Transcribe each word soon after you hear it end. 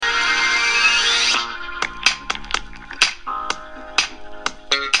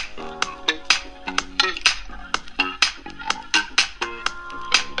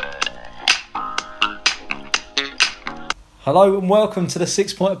Hello and welcome to the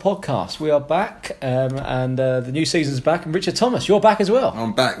 6 Pointer Podcast. We are back and the new season's back. And Richard Thomas, you're back as well.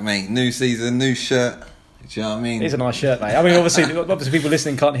 I'm back, mate. New season, new shirt. Do you know what I mean? It's a nice shirt, mate. I mean, obviously people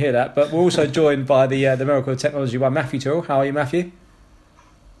listening can't hear that, but we're also joined by the miracle of technology by Matthew Tyrrell. How are you, Matthew?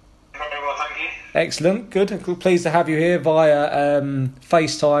 Very well, thank you. Excellent, good. Pleased to have you here via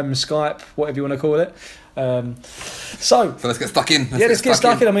FaceTime, Skype, whatever you want to call it. So let's get stuck in. Let's get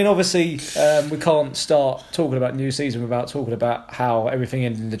stuck in. I mean, obviously, we can't start talking about new season without talking about how everything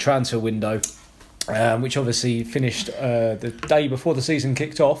ended in the transfer window, which obviously finished the day before the season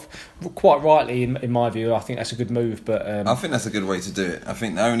kicked off. Quite rightly, in my view, I think that's a good move. But I think that's a good way to do it. I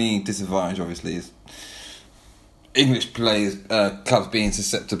think the only disadvantage, obviously, is English players, clubs being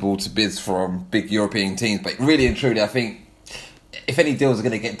susceptible to bids from big European teams. But really and truly, I think if any deals are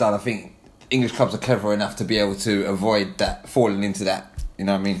going to get done, I think English clubs are clever enough to be able to avoid that, falling into that. You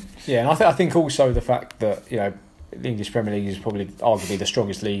know what I mean? Yeah, and I think also the fact that, you know, the English Premier League is probably arguably the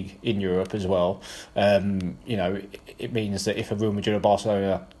strongest league in Europe as well. You know, it means that if a Real Madrid or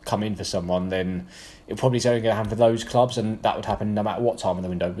Barcelona come in for someone, then it probably is only going to happen for those clubs, and that would happen no matter what time in the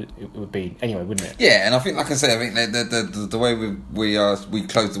window it would be anyway, wouldn't it? Yeah, and I think, like I say, I think the way we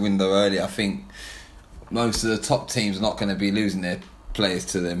closed the window earlier, I think most of the top teams are not going to be losing their players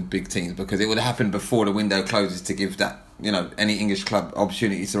to them big teams, because it would happen before the window closes to give that, you know, any English club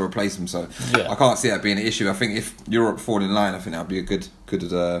opportunities to replace them. So yeah. I can't see that being an issue. I think if Europe fall in line, I think that'd be a good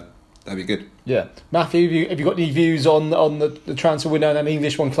that'd be good. Yeah, Matthew, have you got any views on the transfer window and the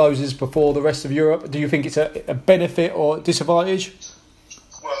English one closes before the rest of Europe? Do you think it's a benefit or disadvantage?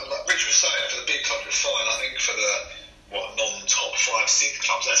 Well, like Rich was saying, for the big clubs it's fine. I think for the non-top 5-6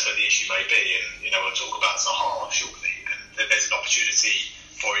 clubs, that's where the issue may be. And you know, we'll talk about Zaha shortly, and there's an opportunity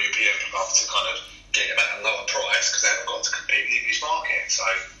for a European club to kind of get him at a lower price because they haven't got to compete with the English market. So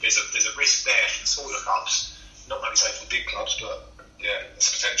there's a risk there for the smaller clubs, not maybe say for the big clubs, but yeah, there's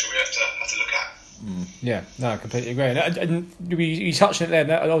potential we have to look at. Yeah, no, I completely agree. And you touched on it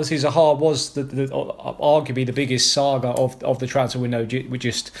there. Obviously, Zaha was the arguably the biggest saga of the transfer window. We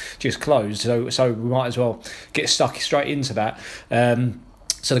just closed, so we might as well get stuck straight into that.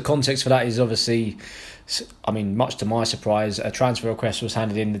 So the context for that is obviously, I mean, much to my surprise, a transfer request was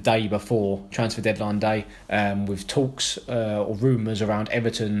handed in the day before transfer deadline day, with talks or rumours around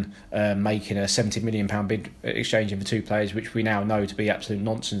Everton making a £70 million bid exchanging for two players, which we now know to be absolute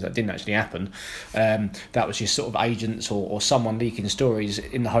nonsense. That didn't actually happen. That was just sort of agents or someone leaking stories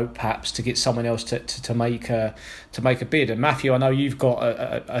in the hope perhaps to get someone else to make a bid. And Matthew, I know you've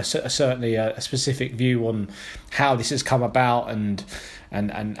got certainly a specific view on how this has come about and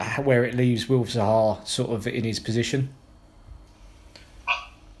where it leaves Wilfried Zaha sort of in his position.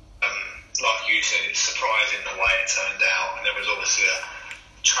 Like you said, it's surprising the way it turned out, and there was obviously a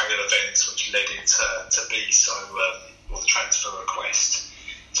train of events which led it to be so, or the transfer request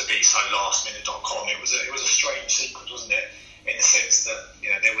to be so lastminute.com. It was a strange sequence, wasn't it? In the sense that, you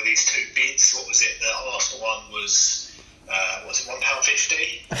know, there were these two bids. What was it? The Arsenal one was it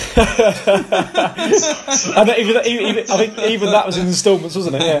 £1.50? And I think even that was in instalments,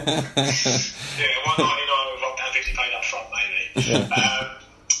 wasn't it? Yeah. Yeah, £1.99 with £1.50 paid up front, maybe.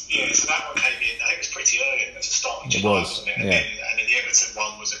 Yeah. So that one came in. I think it was pretty early. It was the start of July, wasn't it? And then the Everton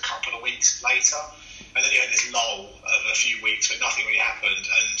one was a couple of weeks later, and then you had this lull of a few weeks where nothing really happened.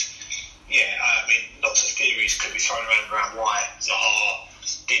 And yeah, I mean, lots of theories could be thrown around why Zaha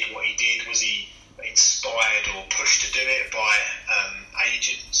did what he did. Was he inspired or pushed to do it by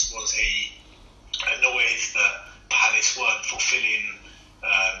agents? Was he annoyed that Palace weren't fulfilling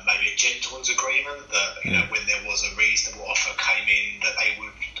maybe a gentleman's agreement, that, you know, when there was a reasonable offer came in that they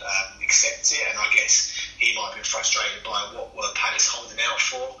would accept it? And I guess he might have been frustrated by what were Palace holding out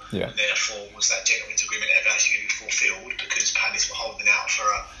for, and therefore was that gentleman's agreement ever actually going to be fulfilled because Palace were holding out for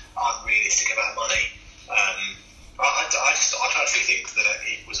an unrealistic amount of money. I personally think that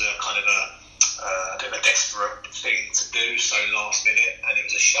it was a kind of a bit of a desperate thing to do so last minute, and it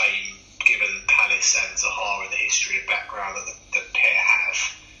was a shame given Palace and Zaha and the history and background that the pair have,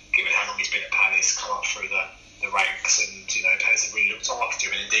 given how long he's been at Palace, come up through the ranks, and, you know, Palace have really looked after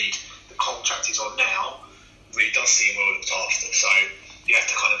him, and indeed the contract he's on now really does seem well looked after. So you have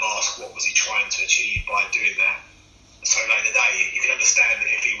to kind of ask, what was he trying to achieve by doing that so late in the day? You can understand that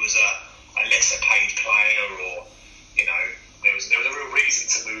if he was a lesser paid player, or, you know, there was a real reason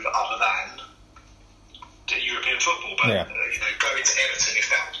to move other than European football, but you know, going to Everton, if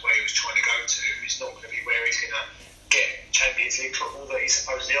that was where he was trying to go to, it's not going to be where he's going to get Champions League football that he's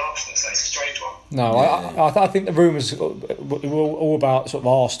supposedly after. So it's a strange one. No, I think the rumours were all about sort of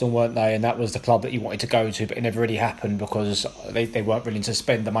Arsenal, weren't they? And that was the club that he wanted to go to, but it never really happened because they weren't willing to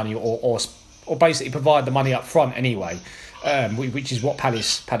spend the money or basically provide the money up front anyway. which is what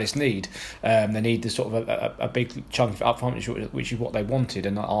Palace need. They need the sort of a big chunk up front, which is what they wanted.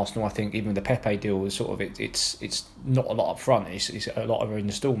 And Arsenal, I think, even the Pepe deal was sort of it's not a lot up front. It's a lot of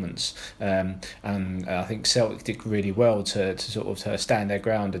instalments. And I think Celtic did really well to sort of stand their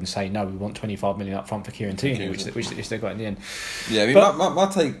ground and say no, we want 25 million up front for Kieran Tierney, which they got in the end. Yeah, I mean, my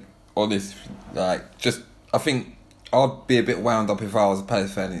take on this, like, just I think I'd be a bit wound up if I was a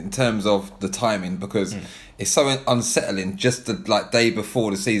Palace fan in terms of the timing, because it's so unsettling just the day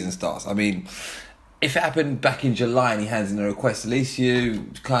before the season starts. I mean, if it happened back in July and he hands in a request, at least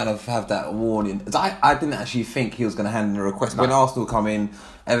you kind of have that warning. I didn't actually think he was going to hand in a request. No. When Arsenal come in,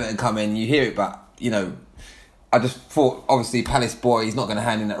 Everton come in, you hear it, but, I just thought, obviously, Palace boy, he's not going to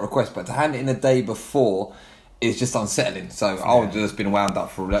hand in that request, but to hand it in a day before is just unsettling. So I would have just been wound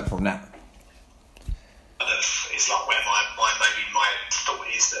up from that. It's like where my thought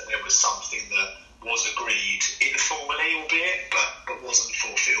is that there was something that was agreed informally, albeit, but wasn't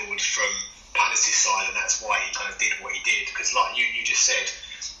fulfilled from Palace's side, and that's why he kind of did what he did. Because, like you just said,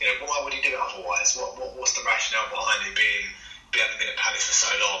 why would he do it otherwise? What's the rationale behind it being having been at Palace for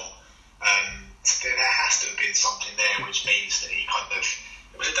so long? So there has to have been something there, which means that he kind of,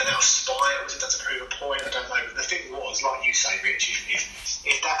 was it done out of spite, or was it done to prove a point? I don't know. But the thing was, like you say, Rich,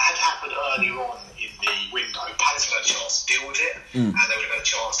 if that had happened earlier on in the window, Palace would have had a chance to deal with it, and they would have had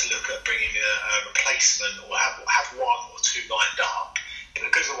a chance to look at bringing in a replacement or have one or two lined up. But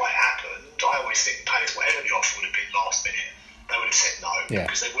because of the way it happened, I always think Palace, whatever the offer would have been last minute, they would have said no,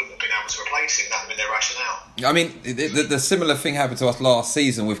 because they wouldn't have been able to replace it. That would have been their rationale. I mean, the similar thing happened to us last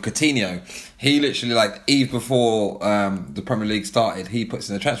season with Coutinho. He literally, eve before the Premier League started, he puts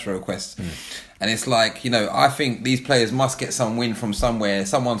in a transfer request. And it's like, I think these players must get some win from somewhere.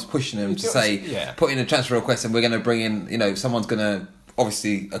 Someone's pushing them to say, put in a transfer request and we're going to bring in, someone's going to,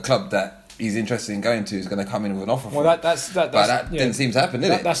 obviously, a club that he's interested in going to is going to come in with an offer. Well, that didn't seem to happen,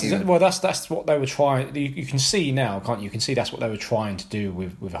 did it? That's what they were trying. You can see now, can't you? You can see that's what they were trying to do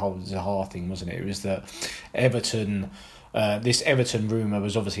with the whole Zaha thing, wasn't it? It was that Everton. This Everton rumour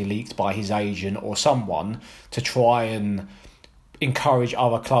was obviously leaked by his agent or someone to try and encourage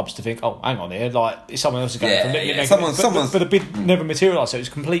other clubs to think, oh, hang on here, someone else is going but the bid never materialised, so it was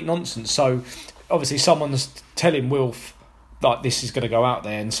complete nonsense. So obviously someone's telling Wilf this is going to go out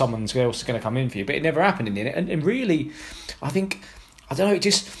there and someone else is going to come in for you, but it never happened in the end. And really, I think, I don't know, it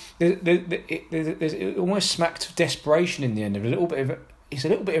just it almost smacked of desperation in the end. It's a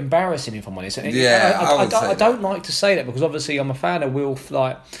little bit embarrassing, if I'm honest. I don't like to say that because obviously I'm a fan of Wilf,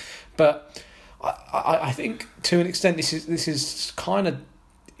 but I think to an extent this is kind of,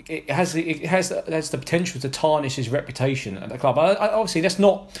 it has the potential to tarnish his reputation at the club. Obviously that's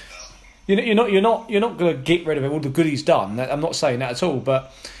not. You're not going to get rid of all the good he's done. I'm not saying that at all,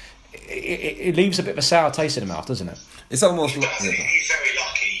 but it leaves a bit of a sour taste in the mouth, doesn't it? It's almost. He's very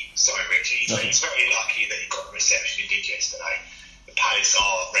lucky. Sorry, Rich. He's very lucky that he got the reception he did yesterday. Palace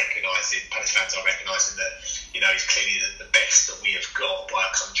fans are recognising that he's clearly the best that we have got by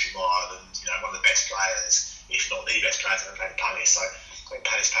a country mile, and one of the best players, if not the best players ever played at Palace. So I think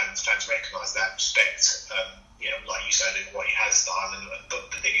Palace fans recognise that, respect. Like you said, what he has done,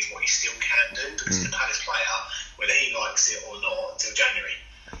 but the thing is what he still can do, because he's a Palace player, whether he likes it or not, until January.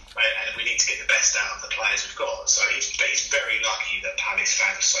 Right? And we need to get the best out of the players we've got. So he's very lucky that Palace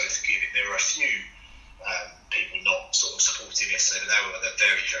fans are so forgiving. There were a few people not sort of supporting yesterday, but they were the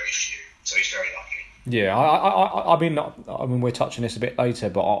very, very few. So he's very lucky. Yeah, I mean, we're touching this a bit later,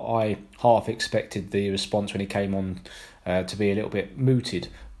 but I half expected the response when he came on to be a little bit mooted.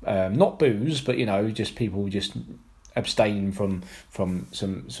 Not booze, but just people just abstaining from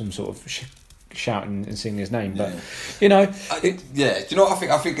some sort of shouting and singing his name. But do you know what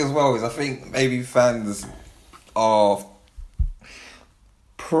I think as well is I think maybe fans are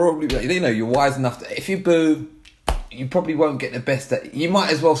probably you're wise enough to, if you boo, you probably won't get the best. You might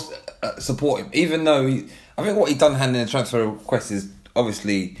as well support him, even though I think what he done handing the transfer request is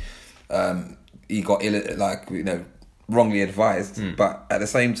obviously he got wrongly advised, but at the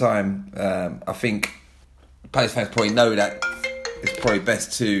same time, I think Palace fans probably know that it's probably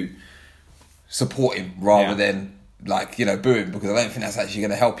best to support him rather than boo him, because I don't think that's actually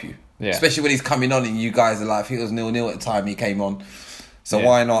going to help you. Yeah. Especially when he's coming on and you guys are I think it was 0-0 at the time he came on. So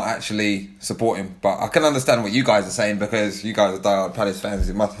why not actually support him? But I can understand what you guys are saying, because you guys are diehard Palace fans.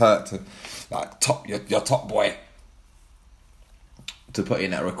 It must hurt to your top boy to put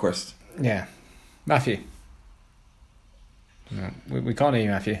in that request. Yeah, Matthew. No, we can't hear you,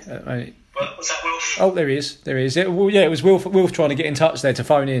 Matthew. Was that Wilf? Oh, there is. It was Wilf trying to get in touch there to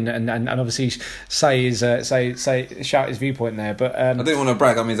phone in and obviously shout his viewpoint there. But I didn't want to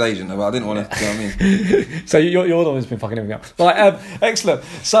brag. I'm his agent, but I didn't want to. You know what I mean? So you're the one who's been fucking everything up. Right, excellent.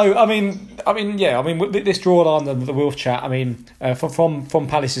 So with this drawline, the Wilf chat. I mean, from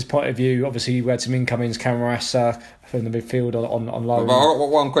Palace's point of view, obviously we had some incomings, Camarasa from the midfield on loan. But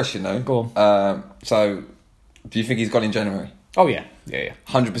one question though. Go on. So, do you think he's gone in January? Oh yeah.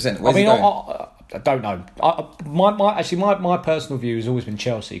 100%. Where's he going? I don't know. My personal view has always been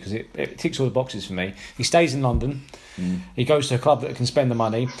Chelsea because it ticks all the boxes for me. He stays in London. He goes to a club that can spend the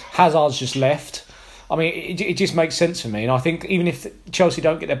money. Hazard's just left. I mean, it just makes sense for me. And I think even if Chelsea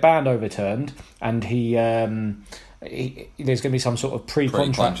don't get their ban overturned and there's going to be some sort of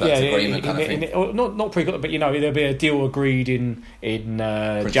pre-contract agreement kind of thing. Not pre-contract, but there'll be a deal agreed in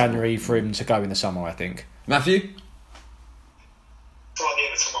January for him to go in the summer, I think. Matthew? The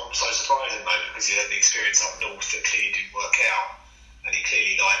Everton one was so surprising though, because he had the experience up north that clearly didn't work out, and he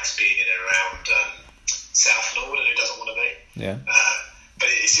clearly likes being in and around South London, who doesn't want to be. Yeah.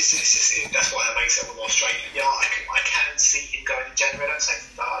 But it's just that's why it makes it a lot more strange. Yeah, I can see him going in January. I don't say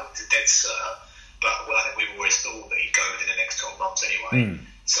no to dead cert, but I think we've always thought that he'd go within the next 12 months anyway.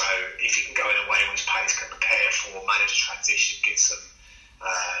 So if he can go in a way in which Palace can prepare for, manage a transition, get some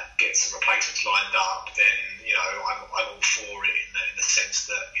replacements lined up, then I'm all for it in the sense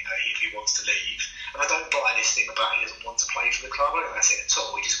that if he wants to leave, and I don't buy this thing about he doesn't want to play for the club. I don't think that's it at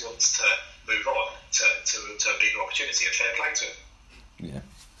all. He just wants to move on to a bigger opportunity, and fair play to him. Yeah.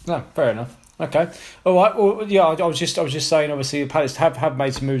 No, fair enough. Okay. All right. Well, yeah. I was just saying. Obviously, Palace have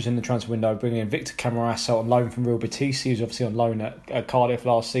made some moves in the transfer window, bringing in Victor Camarasa on loan from Real Betis. He was obviously on loan at Cardiff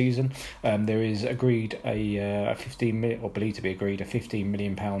last season. There is agreed a 15 million, or believed to be agreed, a £15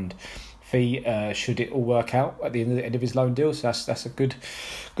 million fee. Should it all work out at the end of his loan deal, so that's a good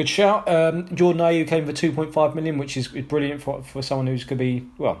shout. Jordan Ayew came for 2.5 million, which is brilliant for someone who's going to be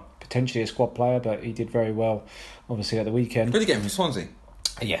potentially a squad player, but he did very well, obviously at the weekend. Did he get him from Swansea?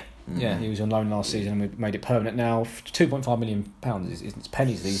 Yeah, he was on loan last season and we made it permanent now. £2.5 million is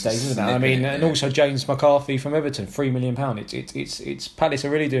pennies these days, isn't it? I mean, and also James McCarthy from Everton, £3 million. It's Palace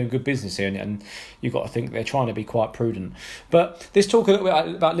are really doing good business here, and you've got to think they're trying to be quite prudent. But let's talk a little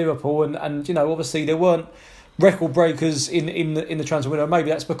bit about Liverpool, and obviously there weren't record breakers in the transfer window.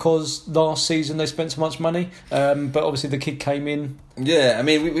 Maybe that's because last season they spent so much money, but obviously the kid came in. Yeah, I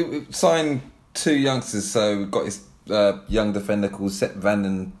mean we signed two youngsters, so we've got this young defender called Sepp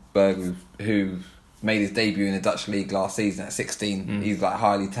Vandenberg who made his debut in the Dutch league last season at 16. He's like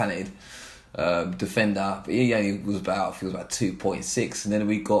highly talented defender, but he only was about 2.6. And then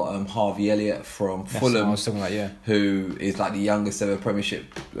we got Harvey Elliott from Fulham, I was talking about, who is like the youngest ever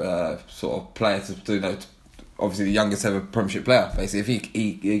Premiership sort of player obviously the youngest ever Premiership player. Basically, if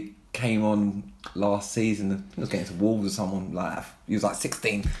he came on last season, he was getting to Wolves or someone like that. He was like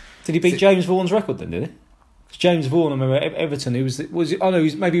 16. Did he beat James Vaughan's record then? Did he? James Vaughan, I remember Everton. Maybe he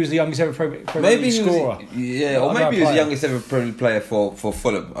was the youngest ever Premier League scorer. Or maybe he was the youngest ever Premier League player for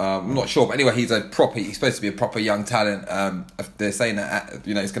Fulham. I'm not sure, but anyway, he's supposed to be a proper young talent. They're saying that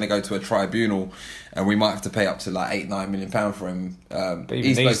he's going to go to a tribunal, and we might have to pay up to like £8-9 million for him. But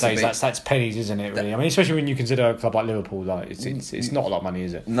even these days, that's pennies, isn't it? Really, I mean, especially when you consider a club like Liverpool, like it's not a lot of money,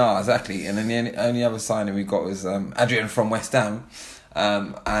 is it? No, exactly. And then the only other signing we got was Adrian from West Ham.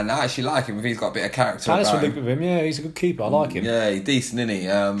 And I actually like him. He's got a bit of character. That's what I with him. Yeah, he's a good keeper. I like him. Yeah, he's decent, isn't he?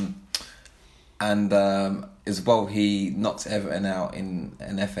 And as well, he knocked Everton out in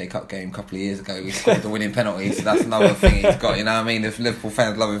an FA Cup game a couple of years ago. He scored the winning penalty, so that's another thing he's got. You know what I mean? If Liverpool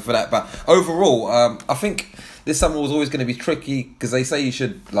fans love him for that, but overall, I think this summer was always going to be tricky because they say you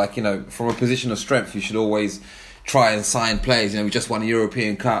should, from a position of strength, you should always try and sign players. We just won a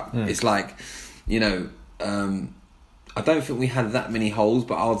European Cup. It's like, I don't think we had that many holes,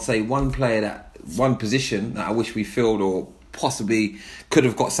 but I would say one position that I wish we filled or possibly could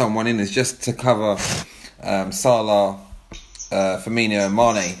have got someone in is just to cover Salah, Firmino and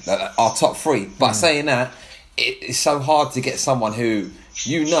Mane, our top three. But saying that, it's so hard to get someone who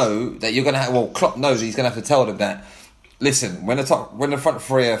that you're going to have. Well, Klopp knows he's going to have to tell them that. Listen, when the front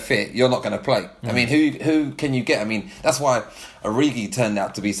three are fit, you're not going to play. I mean, who can you get? I mean, that's why Origi turned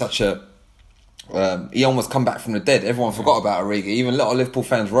out to be such a. He almost come back from the dead. Everyone forgot about Origi. Even a lot of Liverpool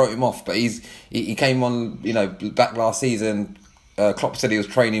fans wrote him off. But he came on, back last season. Klopp said he was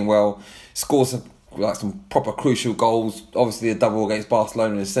training well. Scored some proper crucial goals. Obviously a double against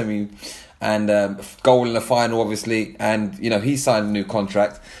Barcelona in the semi, and goal in the final, obviously. And he signed a new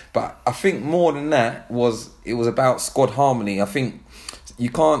contract. But I think more than that it was about squad harmony. I think you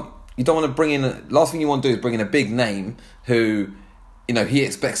don't want to bring in. Last thing you want to do is bring in a big name who he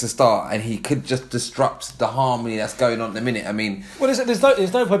expects to start, and he could just disrupt the harmony that's going on at the minute. I mean, well,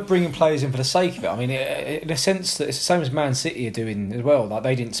 there's no point bringing players in for the sake of it. I mean, in a sense, that it's the same as Man City are doing as well. Like,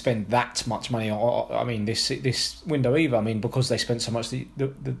 they didn't spend that much money on, this window either. I mean, because they spent so much the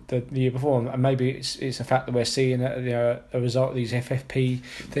year before, and maybe it's a fact that we're seeing a result of these FFP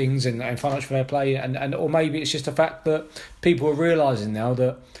things and financial fair play, and or maybe it's just a fact that people are realising now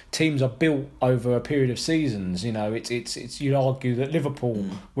that teams are built over a period of seasons. You'd argue that Liverpool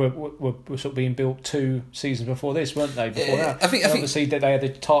were sort of being built 2 seasons before this, weren't they? Before that, I think obviously that they had the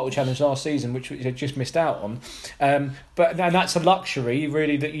title challenge last season, which they just missed out on. But that's a luxury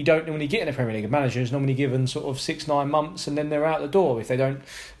really that you don't normally get in the Premier League. A manager is normally given sort of 6-9 months, and then they're out the door if they don't,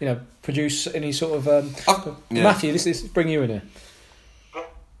 produce any sort of. Matthew, this bring you in here.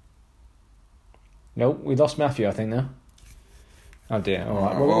 No, we lost Matthew, I think now. Oh dear! All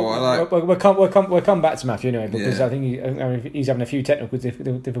right. We'll come back to Matthew anyway, because I think he's having a few technical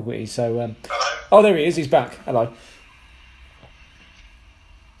difficulties. So, there he is. He's back. Hello.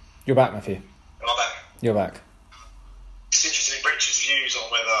 You're back, Matthew. Am I back? You're back. It's interesting, Richard's views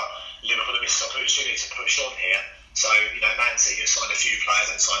on whether Liverpool have missed an opportunity to push on here. So, Man City have signed a few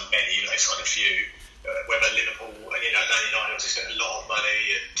players and signed many, but they've signed a few. Whether Liverpool, Man United also spent a lot of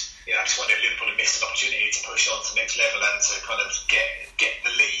money, and I just wonder if Liverpool have missed an opportunity to push on to the next level and to kind of get the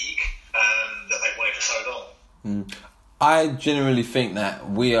league that they've wanted for so long. I generally think that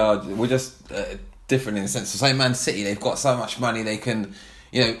we're just different in the sense. So, say Man City, they've got so much money they can.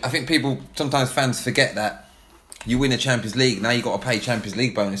 I think sometimes fans forget that you win a Champions League, now you got to pay Champions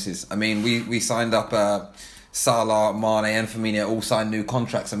League bonuses. I mean, we signed up Salah, Mane, and Firmino all signed new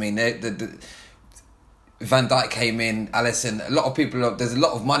contracts. I mean, Van Dijk came in, Alisson. A lot of people. There's a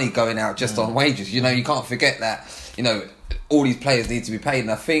lot of money going out just on wages. You can't forget that. All these players need to be paid. And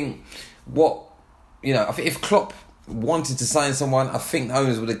I think I think if Klopp wanted to sign someone, I think the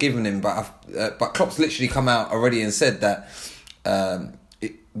owners would have given him. But Klopp's literally come out already and said that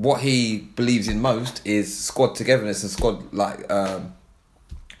what he believes in most is squad togetherness and squad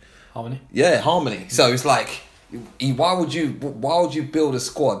harmony. Yeah, harmony. So it's like, why would you build a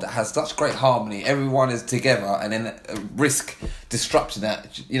squad that has such great harmony? Everyone is together, and then risk disrupting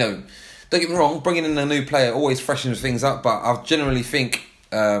that. Don't get me wrong, bringing in a new player always freshens things up. But I generally think,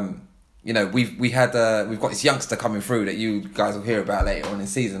 we've got this youngster coming through that you guys will hear about later on in the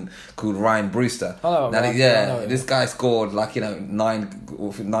season called Ryan Brewster. This guy scored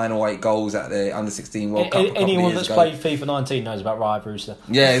 9 or 8 goals at the under-16 World Cup. Anyone that's played FIFA 19 knows about Ryan Brewster.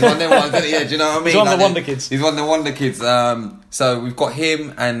 Yeah, he's one of them ones. Yeah, do you know what I mean? He's one of the wonder kids. He's one of the wonder kids. So we've got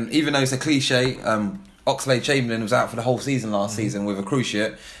him, and even though it's a cliche, Oxlade-Chamberlain was out for the whole season last season with a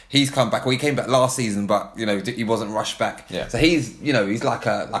cruciate. He's come back. Well, he came back last season, but he wasn't rushed back. Yeah. So he's like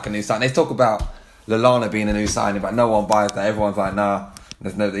a new signing. They talk about Lallana being a new signing, but no one buys that. Everyone's like, nah,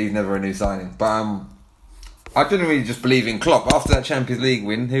 he's never a new signing. But I generally just believe in Klopp. After that Champions League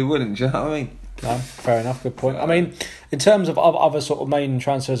win, who wouldn't? Do you know what I mean? No, fair enough. Good point. I mean, in terms of other sort of main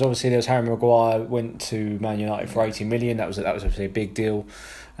transfers, obviously there's Harry Maguire went to Man United for 80 million. That was obviously a big deal.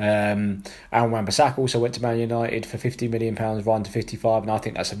 Aaron Wan-Bissaka also went to Man United for £50 million, run to 55, and I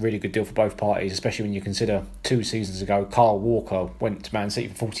think that's a really good deal for both parties, especially when you consider 2 seasons ago Kyle Walker went to Man City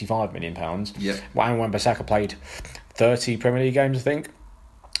for £45 million. Yeah. Aaron Wan-Bissaka played 30 Premier League games, I think.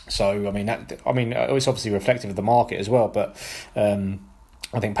 So it's obviously reflective of the market as well, but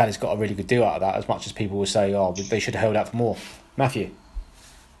I think Palace got a really good deal out of that, as much as people will say, they should have held out for more. Matthew?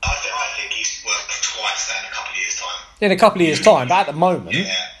 I think he's worth twice that in a couple of years' time. In a couple of years' time, but at the moment...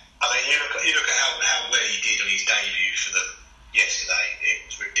 Yeah. I mean, you look at how well he did on his debut for them yesterday. It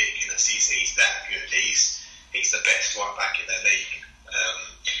was ridiculous. He's that good. He's the best right back in their league.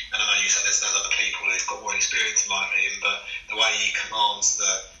 And I know you said there's other people who've got more experience in life than him, but the way he commands the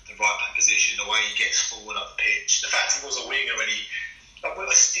right back position, the way he gets forward up the pitch, the fact he was a winger and he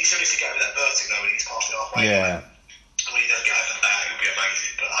still needs to get over that vertigo when he's past it halfway. Yeah. And when he does get over that, he'll be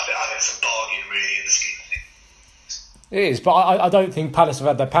amazing. But I think it's a bargain, really, in the scheme of things. It is, but I don't think Palace have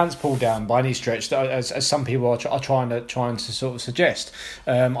had their pants pulled down by any stretch, as some people are trying to sort of suggest.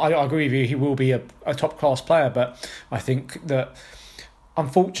 I agree with you. He will be a top class player, but I think that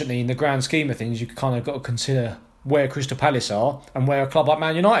unfortunately, in the grand scheme of things, you kind of got to consider where Crystal Palace are and where a club like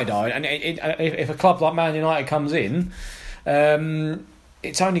Man United are. And if a club like Man United comes in,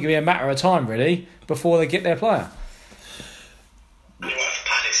 it's only going to be a matter of time, really, before they get their player. For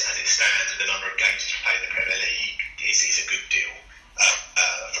Palace, as it stands, with the number of games to play in the Premier League, it's a good deal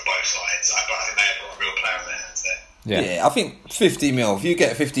for both sides. But I think they have got a real player on their hands there. Yeah, I think 50 mil. If you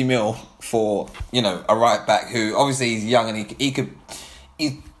get 50 mil for a right back who obviously he's young and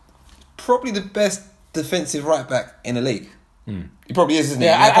he's probably the best defensive right back in the league. He probably is, isn't he?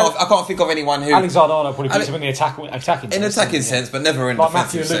 Yeah, I can't think of anyone who... Alexander-Arnold probably puts him in the attacking in sense. attacking sense, but never in like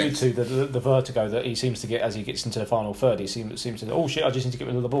defensive Matthew alluded sense. to, the vertigo that he seems to get as he gets into the final third. He seems to, oh shit, I just need to get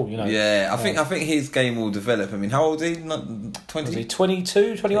rid of the ball, you know. Yeah, I think his game will develop. I mean, how old is he? 20? Is he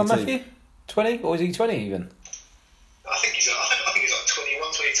 22, 21, Matthew? 20? Or is he 20 even? I think he's like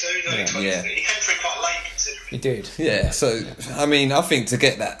 21, 22, no, 20. Yeah. He came through quite late considering. He did. Yeah, so, I mean, I think to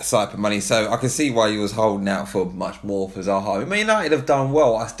get that type of money, so I can see why he was holding out for much more for Zaha. Man United have done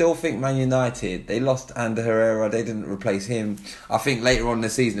well. I still think Man United, they lost Ander Herrera, they didn't replace him. I think later on in the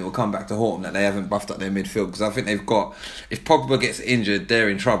season it will come back to haunt them that they haven't buffed up their midfield, because I think they've got, if Pogba gets injured, they're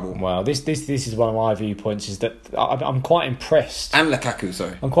in trouble. Well, this is one of my viewpoints, is that I'm quite impressed. And Lukaku,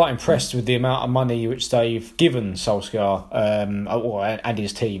 sorry. I'm quite impressed with the amount of money which they've given Solskjaer and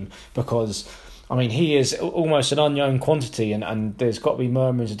his team, because I mean, he is almost an unknown quantity, and there's got to be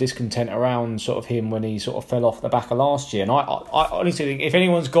murmurs of discontent around sort of him when he sort of fell off the back of last year. And I honestly think if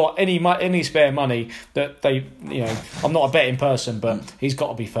anyone's got any spare money, that they, you know, I'm not a betting person, but he's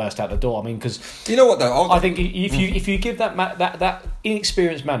got to be first out the door. I mean, because you know what though, I think if you give that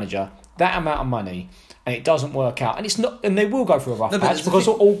inexperienced manager that amount of money, and it doesn't work out, and it's not, and they will go through a rough patch, because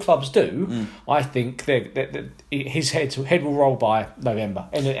all clubs do. I think his head will roll by November.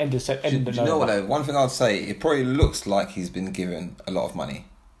 End of November. You know what though? One thing I'd say, it probably looks like he's been given a lot of money,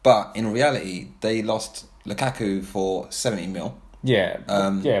 but in reality, they lost Lukaku for 70 mil. Yeah,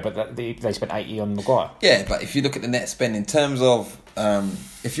 but they spent 80 on Maguire. Yeah, but if you look at the net spend in terms of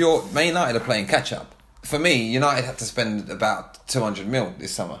if you're Man United are playing catch up, for me, United had to spend about 200 mil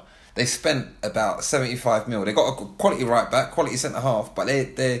this summer. They spent about 75 mil. They got a quality right back, quality centre half, but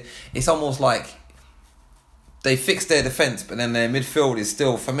they it's almost like they fixed their defence, but then their midfield is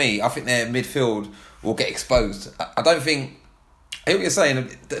still, for me, I think their midfield will get exposed. I don't think, I hear what you're saying,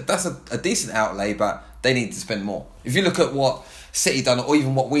 that's a decent outlay, but they need to spend more. If you look at what City done, or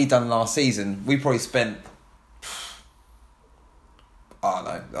even what we done last season, we probably spent,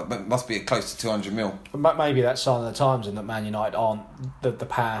 I don't know, it must be close to 200 mil. But maybe that's sign of the times, and that Man United aren't the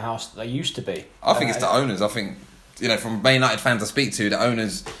powerhouse that they used to be. I think it's the owners. I think, you know, from Man United fans I speak to, the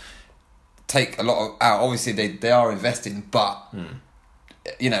owners take a lot out. Obviously, they are investing, but,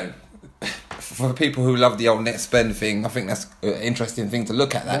 you know, for people who love the old net spend thing, I think that's an interesting thing to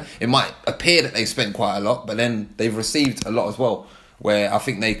look at. That it might appear that they've spent quite a lot, but then they've received a lot as well, where I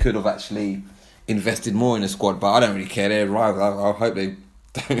think they could have actually invested more in the squad, but I don't really care. They're rivals. I hope they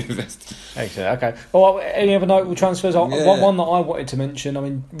don't invest. Excellent. Okay. Well, any other notable transfers? One that I wanted to mention. I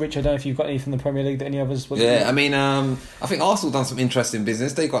mean, Rich, I don't know if you've got any from the Premier League that any others. I mean, I think Arsenal done some interesting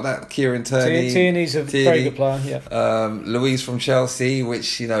business. They got that Kieran Tierney. Tierney's a very good player. Yeah. Luis from Chelsea,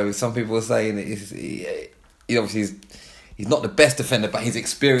 which, you know, some people are saying he obviously he's not the best defender, but his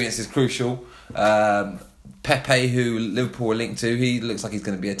experience is crucial. Pepe, who Liverpool were linked to, he looks like he's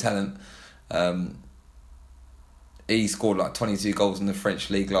going to be a talent. He scored like 22 goals in the French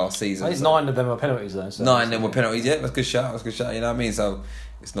league last season. I think 9 of them were penalties though. So 9 of them were penalties. Yeah, that's a good shout. You know what I mean? So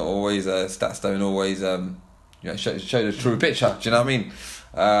it's not always stats don't always show the true picture. Do you know what I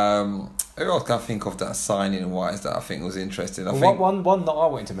mean? Who else can I think of that signing wise that I think was interesting? One that I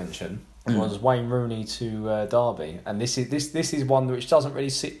wanted to mention was Wayne Rooney to Derby, and this is one which doesn't really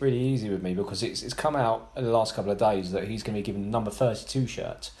sit really easy with me, because it's come out in the last couple of days that he's going to be given the number 32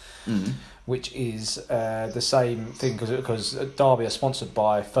 shirt. Which is the same thing, because Derby are sponsored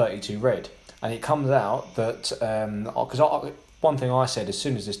by 32 Red, and it comes out that because one thing I said as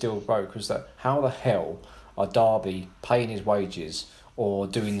soon as this deal broke was that how the hell are Derby paying his wages or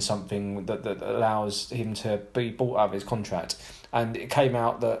doing something that allows him to be bought out of his contract? And it came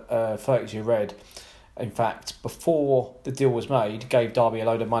out that 32 Red, in fact, before the deal was made, gave Derby a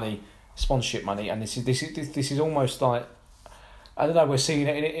load of money, sponsorship money, and this is almost like, I don't know, we're seeing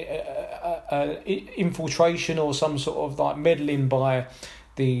infiltration or some sort of like meddling by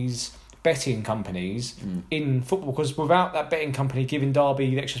these betting companies in football, because without that betting company giving Derby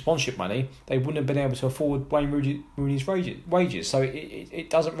the extra sponsorship money, they wouldn't have been able to afford Wayne Rooney's wages. So it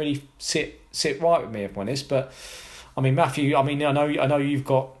doesn't really sit right with me, if I'm honest. But I mean, Matthew, I know you've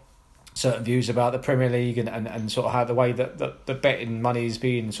got certain views about the Premier League and sort of how the way that the betting money is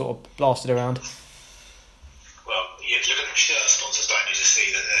being sort of blasted around. Well, you look at the shirt sponsors, don't you, to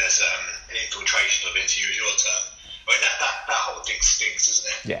see that there's an infiltration of it, to use your term. I mean, that whole thing stinks,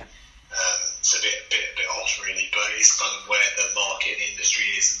 doesn't it? Yeah. It's a bit off, really, but it's kind of where the market and industry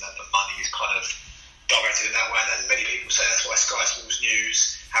is, and that the money is kind of directed in that way. And many people say that's why Sky Sports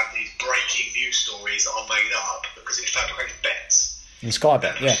News have these breaking news stories that are made up, because it fabricates bets. In Sky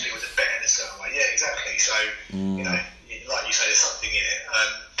Bet, yeah. It was a bet in a certain way. Yeah, exactly. So, you know, like you say, there's something in it.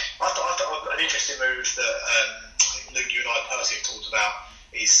 I thought an interesting move that Luke, you and I personally have talked about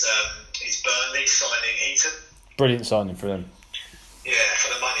is Burnley signing Heaton. Brilliant signing for them. Yeah,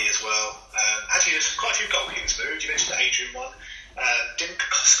 for the money as well. Actually, there's quite a few goalkeepers moved. You mentioned the Adrian one. Didn't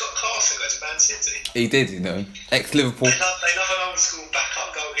Scott Carson go to Man City? He did, ex-Liverpool. They love an old school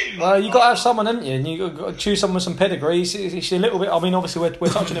backup goalkeeper. Well, you've got to have someone, haven't you? And you've got to choose someone with some pedigree. It's a little bit. I mean, obviously we're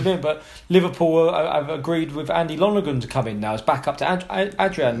touching a bit, but Liverpool have agreed with Andy Lonergan to come in now as backup to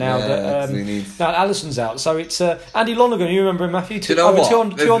Adrian now that now Alisson's out. So it's Andy Lonergan. You remember him, Matthew? Over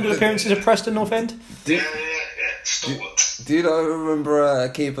 200 appearances at Preston North End. Yeah. Do you not remember a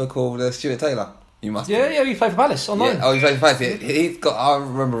keeper called Stuart Taylor? You must. Yeah, he played for Palace on loan. Yeah. He played for Palace. He's got. I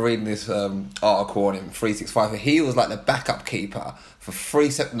remember reading this article on him, 365. He was like the backup keeper for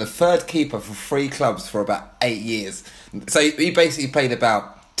the third keeper for 3 clubs for about 8 years. So he basically played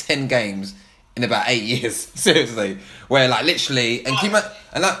about 10 games in about 8 years. Seriously, where like literally and keep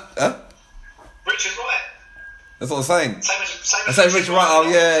and that. Richard Wright. That's what I'm saying. Same as Richard Wright. Oh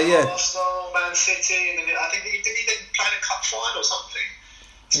yeah. Arsenal, Man City, and then I think did he then play in a cup final or something?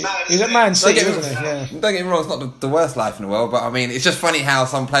 He's at Man City, isn't he? Yeah. Don't get me wrong, it's not the worst life in the world, but I mean, it's just funny how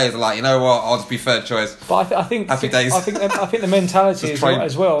some players are like, you know what, I'll just be third choice. But I think happy days. I think the mentality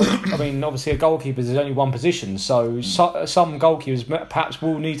as well. I mean, obviously, a goalkeeper is only one position, so some goalkeepers perhaps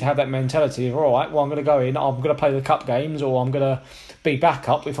will need to have that mentality of, all right, well, I'm going to go in, I'm going to play the cup games, or I'm going to be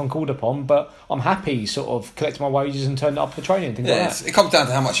backup if I'm called upon, but I'm happy sort of collecting my wages and turning up for training, things like that. It comes down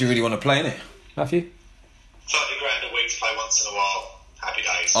to how much you really want to play, innit? Matthew? 30 grand a week to play once in a while. Happy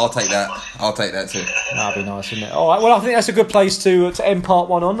days. I'll take that too. That'd be nice, wouldn't it? All right, well, I think that's a good place to end part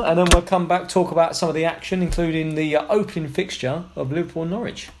 1 on, and then we'll come back, talk about some of the action, including the opening fixture of Liverpool and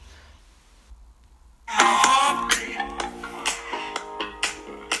Norwich.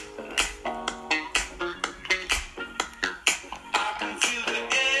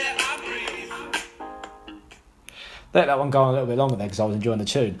 Let that one go on a little bit longer there because I was enjoying the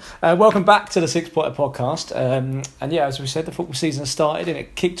tune. Welcome back to the 6 Pointer Podcast. And yeah, as we said, the football season started and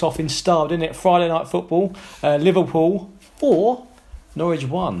it kicked off in style, didn't it? Friday night football, Liverpool 4, Norwich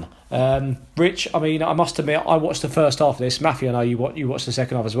 1. Rich, I mean, I must admit, I watched the first half of this. Matthew, I know you watched the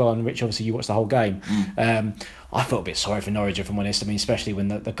second half as well, and Rich, obviously, you watched the whole game. I felt a bit sorry for Norwich, if I'm honest. I mean, especially when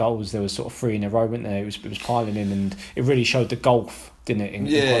the goals, there was sort of 3 in a row, weren't there? It was piling in, and it really showed the gulf, didn't it, in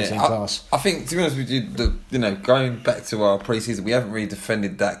quality and class. I think, to be honest with you, going back to our pre-season, we haven't really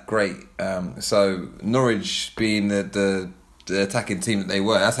defended that great. So Norwich being the attacking team that they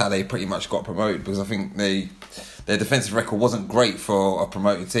were, that's how they pretty much got promoted, because I think their defensive record wasn't great for a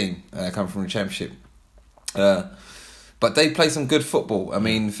promoted team coming from the Championship. But they play some good football. I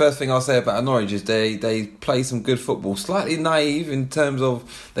mean, first thing I'll say about Norwich is they play some good football. Slightly naive in terms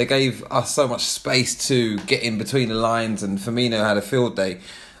of they gave us so much space to get in between the lines, and Firmino had a field day.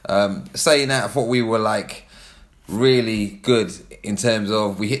 Saying that, I thought we were like really good in terms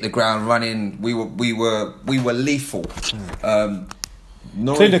of we hit the ground running. We were lethal.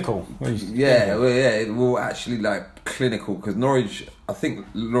 Norwich, clinical. Yeah, we were actually like clinical, because I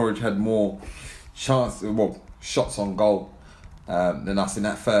think Norwich had more shots on goal than us in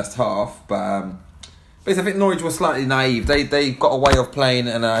that first half. But I think Norwich were slightly naive. They got a way of playing,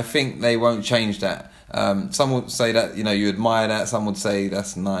 and I think they won't change that. Some would say that you admire that. Some would say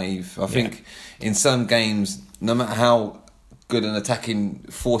that's naive. I think in some games, no matter how good an attacking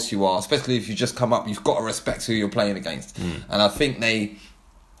force you are, especially if you just come up, you've got to respect who you're playing against. And I think they,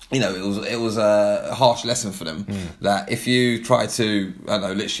 it was a harsh lesson for them that if you try to,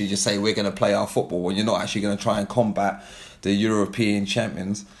 literally just say we're going to play our football when you're not actually going to try and combat the European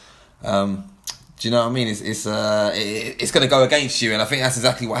champions, do you know what I mean? It's going to go against you, and I think that's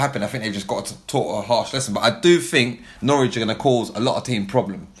exactly what happened. I think they've just got taught a harsh lesson, but I do think Norwich are going to cause a lot of team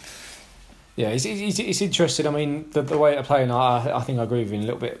problem. Yeah, it's interesting. I mean, the way they're playing, I think I agree with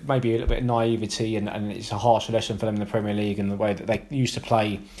you. Maybe a little bit of naivety, and it's a harsh lesson for them in the Premier League, and the way that they used to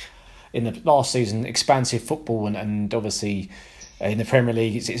play in the last season, expansive football, and obviously in the Premier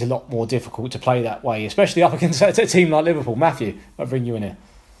League, it's a lot more difficult to play that way, especially up against a team like Liverpool. Matthew, I'll bring you in here.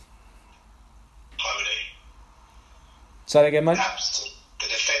 Pony. Say that again, mate. The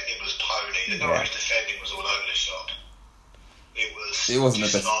defending was pony. The Norwich defending was all over the shop. It wasn't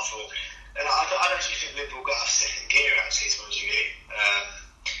the best. And I actually think Liverpool got a second gear, actually, to be honest with you.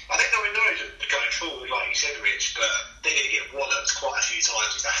 I think they're in Norwich going forward, like you said, Rich, but they're going to get walloped quite a few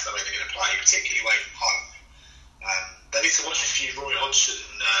times if that's the way they're going to play, particularly away from home. They need to watch a few Roy Hodgson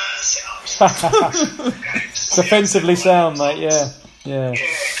setups. Defensively sound, mate, yeah. Yeah,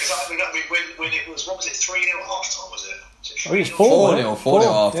 because I mean, when it was, what was it, 3-0 at half time, was it? I think it's 4-0 at half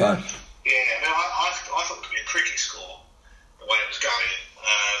time. Yeah, I thought it could be a cricket score, the way it was going.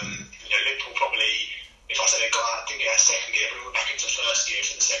 Liverpool probably, if I said didn't get a second gear, we went back into first gear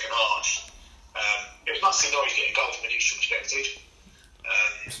for the second half. It was nice to see Norwich get a goal from a neutral perspective.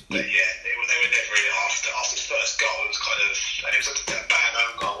 But yeah, they were never really after his first goal. It was kind of, and it was a bad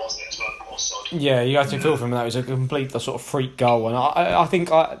own goal, wasn't it, as well? Yeah, you had to feel from that. It was a complete sort of freak goal, and I think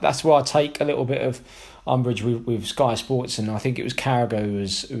that's why I take a little bit of umbrage with Sky Sports, and I think it was Carragher who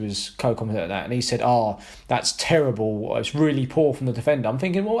was co-commentator at that, and he said, that's terrible, it's really poor from the defender. I'm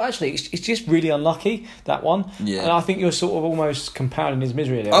thinking, well, actually, it's just really unlucky, that one. Yeah. And I think you're sort of almost compounding his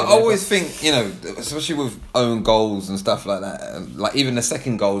misery there. I always think, especially with own goals and stuff like that, like even the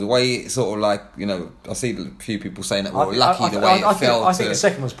second goal, the way it's sort of like, I see a few people saying that, lucky the way it fell. I think the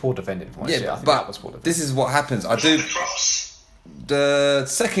second was poor defending. Yeah, but that was poor defending. This is what happens. The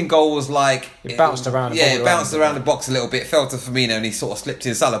second goal was like... It bounced around. It bounced around the box a little bit, fell to Firmino, and he sort of slipped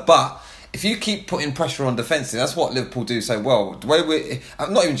in Salah. But if you keep putting pressure on defence, that's what Liverpool do so well. The way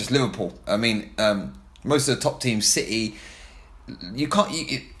not even just Liverpool. I mean, most of the top teams, City, you can't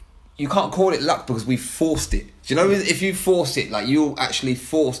call it luck because we forced it. Do you know, if you force it, like you'll actually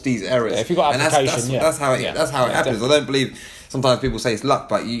force these errors. Yeah, if you've got application, that's how it happens. Definitely. I don't believe sometimes people say it's luck,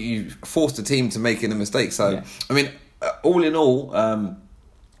 but you force the team to making a mistake. So, I mean... all in all, I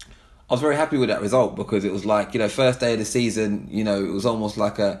was very happy with that result because it was like, first day of the season, it was almost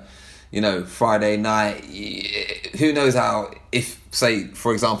like a, Friday night. Who knows how, if, say,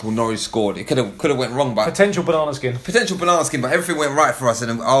 for example, Norwich scored, it could have went wrong. But Potential banana skin, but everything went right for us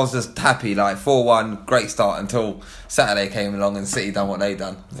and I was just happy, like 4-1, great start until Saturday came along and City done what they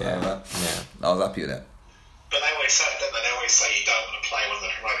done. So, I was happy with that. But they always say, don't they? They always say you don't want to play one of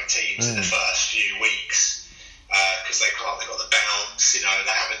the promoted teams in the first few weeks. Because they've got the bounce, they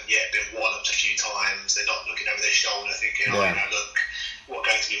haven't yet been walloped a few times. They're not looking over their shoulder thinking, look, what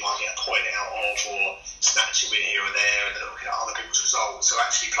games we might get a point out of or snatch a win here or there, and they're looking at other people's results. So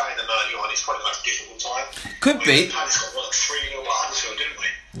actually playing them early on is probably the most difficult time. Could be. Palace got 3-0 by Huddersfield, didn't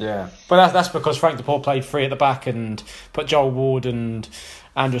we? Yeah, but that's because Frank de Boer played 3 at the back and put Joel Ward and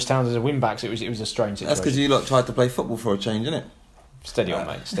Andrew Towns as a win backs. It was a strange situation. That's because you lot tried to play football for a change, isn't it? Steady on,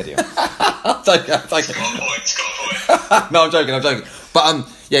 mate. Steady on. I'm joking. Got a point. No, I'm joking. But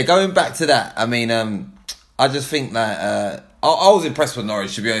going back to that, I mean, I just think that I was impressed with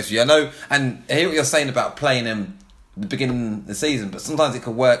Norwich, to be honest with you. I know, and I hear what you're saying about playing them at the beginning of the season, but sometimes it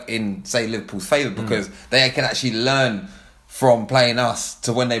can work in, say, Liverpool's favour because they can actually learn from playing us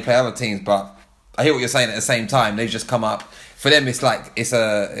to when they play other teams. But I hear what you're saying at the same time. They've just come up. For them, it's like it's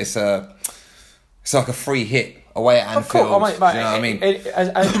like a free hit away at Anfield. Of course, mate, do you know what I mean?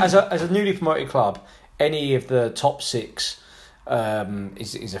 As a newly promoted club, any of the top 6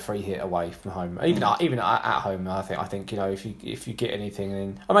 is a free hit away from home. Even at home, I think if you get anything,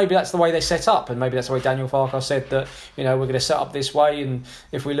 then or maybe that's the way they set up, and maybe that's the way Daniel Farkas said that we're going to set up this way, and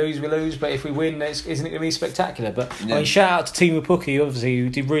if we lose, we lose, but if we win, isn't it going to be spectacular? But I mean, shout out to Timo Pukki, obviously, who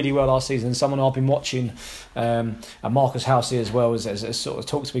did really well last season. Someone I've been watching, and Marcus Housey as well has sort of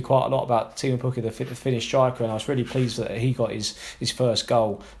talked to me quite a lot about Timo Pukki, the Finnish striker, and I was really pleased that he got his first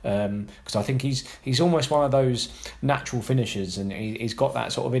goal because I think he's almost one of those natural finishers. And he's got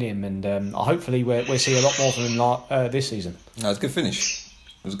that sort of in him, and hopefully we'll see a lot more from him this season. No, it's a good finish.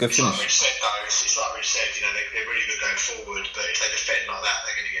 It was a good finish. Like Rich said, though, it's like Rich said, they're really good going forward, but if they defend like that,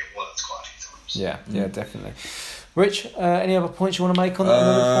 they're going to get worked quite a few times. Yeah, definitely. Rich, any other points you want to make on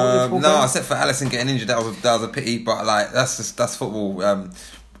that? No, except for Alisson getting injured, that was a pity, but that's football. At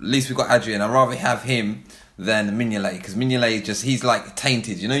least we've got Adrian. I'd rather have him than Mignolet, because Mignolet he's like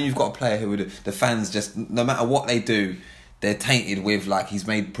tainted. You've got a player who the fans just, no matter what they do, they're tainted with he's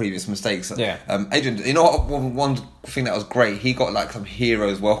made previous mistakes. Yeah. Adrian, one thing that was great, he got some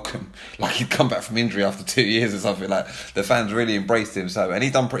hero's welcome. He'd come back from injury after 2 years or something. The fans really embraced him. And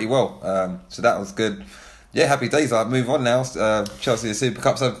he's done pretty well. So that was good. Yeah, happy days. I'll move on now. Chelsea, the Super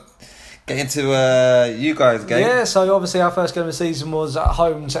Cup. So get into you guys' game. Yeah, so obviously our first game of the season was at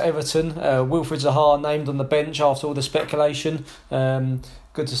home to Everton. Wilfried Zaha named on the bench after all the speculation.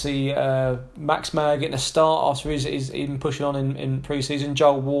 Good to see Max Meyer getting a start after he's been pushing on in pre-season.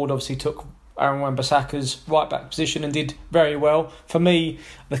 Joel Ward obviously took Aaron Wan-Bissaka's right-back position and did very well. For me,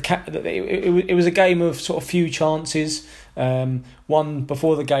 it was a game of sort of few chances. One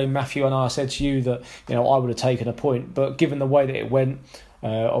before the game, Matthew and I said to you that I would have taken a point, but given the way that it went,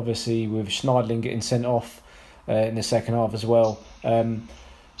 obviously with Schneidlin getting sent off in the second half as well,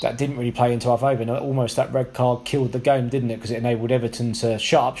 that didn't really play into our favour. And almost that red card killed the game, didn't it? Because it enabled Everton to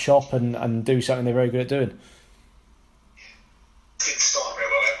shut up shop and do something they're very good at doing. Didn't start very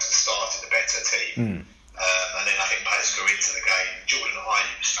well. Everton started a better team. And then I think Palace grew into the game. Jordan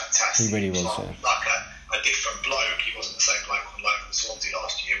Ayew was fantastic. He really was. Like a different bloke. He wasn't the same bloke on loan from Swansea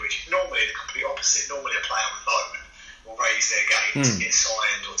last year, which normally the complete opposite. Normally a player on loan will raise their game to get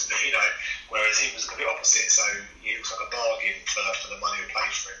signed or to be, whereas he was the complete opposite. So he looks like a bargain for the money we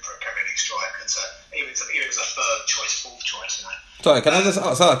paid for him for a Premier League striker. So even as a third choice, fourth choice, Sorry, can I just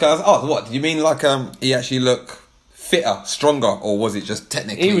ask? What do you mean? Like he actually look fitter, stronger, or was it just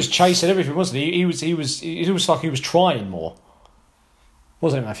technically? He was chasing everything, wasn't he? It was like he was trying more,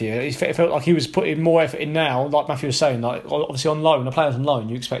 wasn't it, Matthew? It felt like he was putting more effort in now. Like Matthew was saying, like obviously on loan, the players on loan,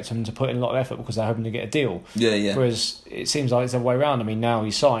 you expect them to put in a lot of effort because they're hoping to get a deal. Yeah. Whereas it seems like it's the other way around. I mean, now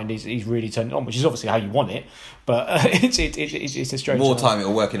he's signed, he's really turned it on, which is obviously how you want it. But it's a strange. More time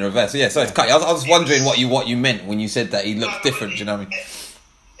it'll work in reverse. So yeah, so it's I was wondering what you meant when you said that he looked different. Do you know what I mean?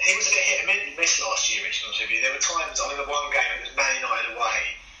 He was a bit hit and miss last year, Rich, to be honest with you. There were times, I remember one game, it was Man United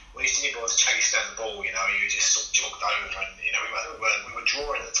away, when he didn't even bother to chase down the ball, he was just sort of jogged over and, we were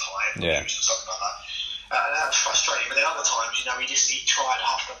drawing at the time, or something like that. And that was frustrating, but then other times, he tried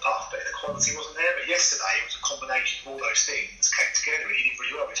huff and puff, but the quality wasn't there. But yesterday, it was a combination of all those things came together, and he did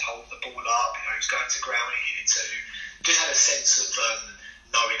really well. He was holding the ball up, he was going to ground when he needed to. Just had a sense of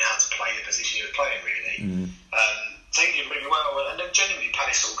knowing how to play the position he was playing, really. So he did really well, and then genuinely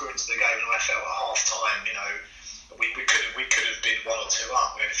Palace sort of grew into the game, and I felt at half time, we could have been 1 or 2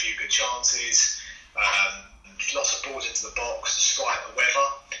 up. We had a few good chances, lots of balls into the box, despite the weather.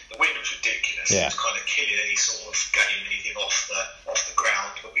 The wind was ridiculous. Yeah. It was kind of killing any sort of game, anything off the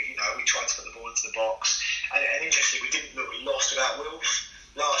ground. But we tried to put the ball into the box, and interestingly, we didn't look we lost without Wilf.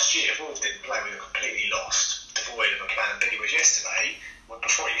 Last year, if Wilf didn't play, we were completely lost, devoid of a plan B. Whereas yesterday,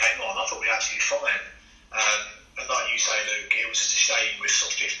 before he came on, I thought we were absolutely fine. And like you say, Luke, it was just a shame with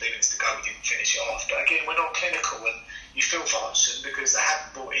sort of 15 minutes to go we didn't finish it off. But again, we're not clinical, and you feel for Hudson because they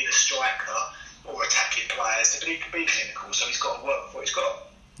haven't brought in a striker or attacking players to be clinical, so he's got to work for what he's got.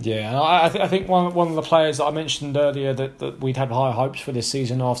 Yeah, and I think one of the players that I mentioned earlier that we'd had high hopes for this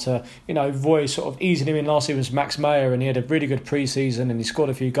season after, Roy sort of easing him in last season was Max Meyer, and he had a really good pre-season and he scored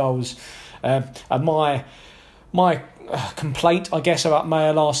a few goals. And my complaint, I guess, about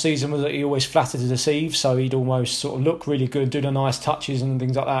Meyer last season was that he always flattered to deceive, so he'd almost sort of look really good, do the nice touches and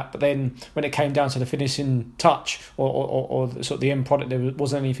things like that. But then when it came down to the finishing touch or sort of the end product, there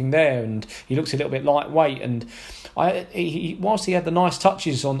wasn't anything there, and he looked a little bit lightweight. And whilst he had the nice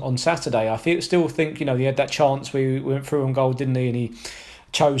touches on Saturday, I still think he had that chance where he went through on goal, didn't he? And he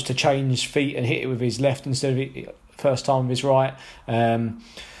chose to change feet and hit it with his left instead of first time with his right. I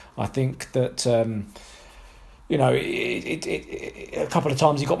think that. A couple of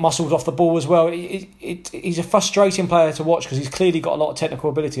times he got muscled off the ball as well. He's a frustrating player to watch because he's clearly got a lot of technical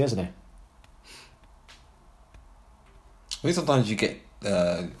ability, hasn't he? I think sometimes you get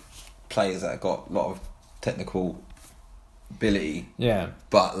players that have got a lot of technical ability. Yeah.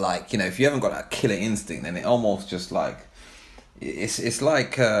 But if you haven't got that killer instinct, then it almost just it's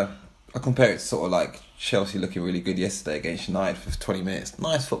like I compare it to sort of like Chelsea looking really good yesterday against United for 20 minutes.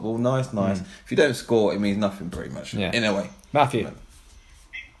 Nice football, nice. If you don't score, it means nothing pretty much. Yeah. In a way. Matthew. And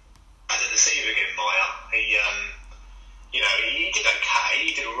the deceiver again, Meyer. He did okay.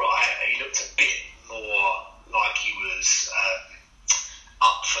 He did all right. He looked a bit more like he was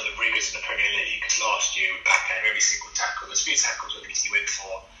up for the rigours of the Premier League, because last year we backhanded every single tackle. There's a few tackles at least he went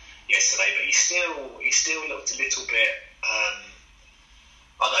for yesterday, but he still looked a little bit.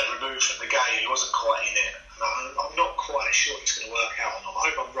 Removed from the game. He wasn't quite in it. And I'm not quite sure it's going to work out or not. I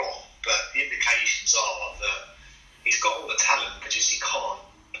hope I'm wrong, but the indications are that he's got all the talent, but just he can't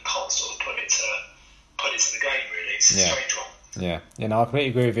sort of put it to the game. Really, it's a strange one. Yeah, I completely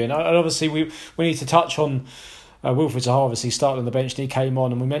agree with you. And obviously, we need to touch on Wilfried Zaha. Obviously, started on the bench and he came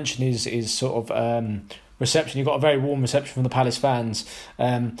on, and we mentioned his sort of reception. He got a very warm reception from the Palace fans.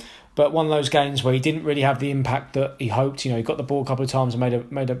 But one of those games where he didn't really have the impact that he hoped. He got the ball a couple of times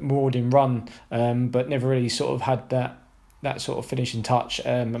and made a marauding run, but never really sort of had that sort of finishing touch.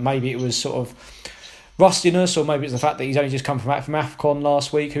 Maybe it was sort of rustiness, or maybe it's the fact that he's only just come from AFCON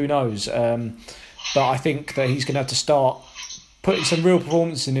last week. Who knows? But I think that he's going to have to start putting some real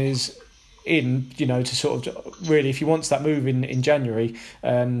performances to sort of really, if he wants that move in January,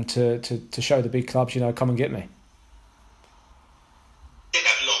 to show the big clubs, come and get me. Didn't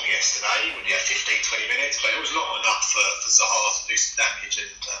have long yesterday, when he had 15-20 minutes, but it was long enough for Zaha to do some damage,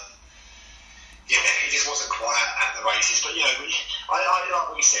 and he just wasn't quite at the races. But I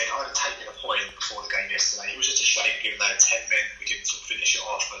like we said, I'd have taken a point before the game yesterday. It was just a shame, given they had 10 men, we didn't sort of finish it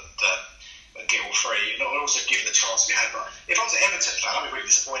off, and and get all three, and also given the chance we had. But if I was an Everton fan, I'd be really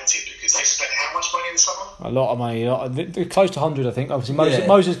disappointed because they spent how much money in the summer? A lot of money, they're close to 100, I think. Obviously,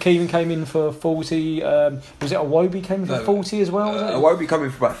 Moses Keane came in for 40. Was it Iwobi came in for 40 as well? Iwobi coming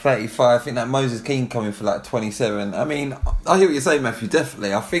for about 35. I think that Moses Keane coming for like 27. I mean, I hear what you're saying, Matthew.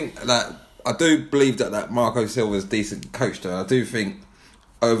 Definitely, I think that I do believe that Marco Silva's a decent coach. Though I do think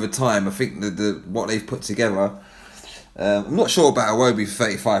over time, I think the what they've put together. I'm not sure about Iwobi for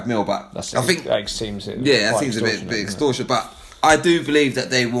 35 mil, but I think that seems that seems a bit extortionate. But I do believe that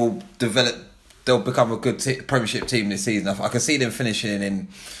they will develop. They'll become a good Premiership team this season. I can see them finishing in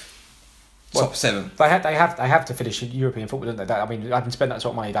top 7. They have to finish in European football, don't they? I mean, having spent that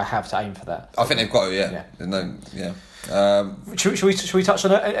sort of money, they have to aim for that. I think they've got to. Yeah. Should we touch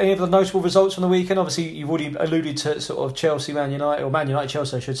on any of the notable results from the weekend? Obviously, you've already alluded to sort of Chelsea, Man United, or Man United,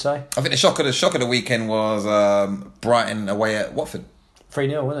 Chelsea, I should say. I think the shock of the weekend was Brighton away at Watford.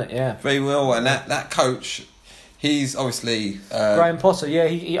 3-0, wasn't it? Yeah. 3-0, and that coach, he's obviously Graham Potter. Yeah,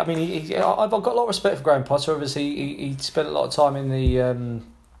 I've got a lot of respect for Graham Potter. Obviously, he spent a lot of time in the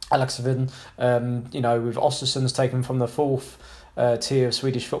Alexaven. With Östersunds taken from the 4th tier of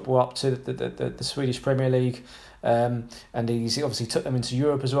Swedish football up to the Swedish Premier League. And he obviously took them into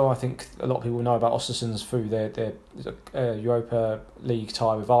Europe as well. I think a lot of people know about Östersunds through their Europa League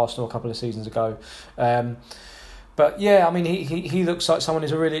tie with Arsenal a couple of seasons ago. But yeah, I mean, he looks like someone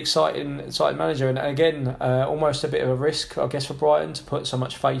who's a really exciting manager, and again, almost a bit of a risk, I guess, for Brighton to put so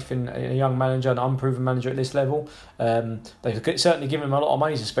much faith in a young manager, an unproven manager at this level. They've certainly given him a lot of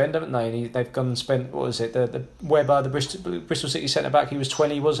money to spend, haven't they? And they've gone and spent, what was it, the Webber, the Bristol City centre back. He was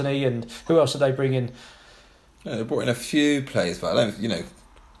 20, wasn't he? And who else did they bring in? Yeah, they brought in a few players, but I don't,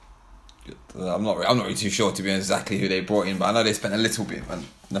 I'm not really too sure, to be honest, exactly who they brought in, but I know they spent a little bit, but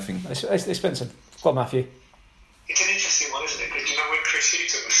nothing. They spent some. Go on, Matthew. It's an interesting one, isn't it? Because when Chris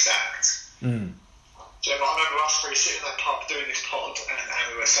Hughton was sacked, I remember us three sitting in that pub doing this pod, and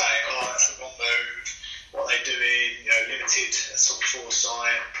we were saying, that's the wrong move, what they're doing, limited sort of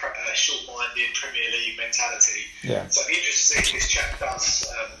foresight, short-minded Premier League mentality. Yeah. So it'd be interesting to see if this chap does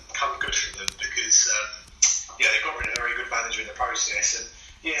come good for them, because they've got rid of a very good manager in the process, and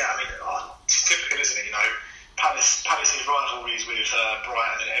it's typical, isn't it? Palace's rivalries with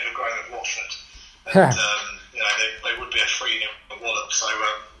Brighton and Evergreen of Watford, and they would be a 3-0 wallop. So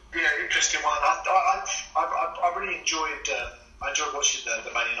interesting one. I really enjoyed watching the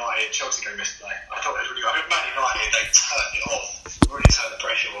Man United Chelsea game yesterday. I thought it was really good. I mean, Man United, they turned it on, really turned the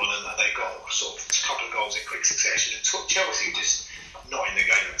pressure on, and they got sort of a couple of goals in quick succession. And Chelsea just not in the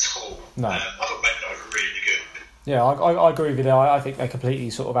game at all. No. I thought Man United were really good. Yeah, I agree with you there. I think they completely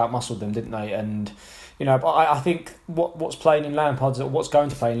sort of outmuscled them, didn't they? And but I think what's going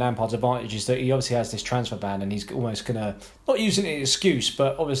to play in Lampard's advantage is that he obviously has this transfer ban, and he's almost going to, not using it as an excuse,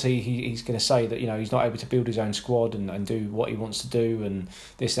 but obviously he's going to say that he's not able to build his own squad and do what he wants to do and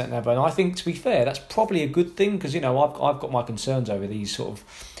this, that and that. And I think, to be fair, that's probably a good thing, because I've got my concerns over these sort of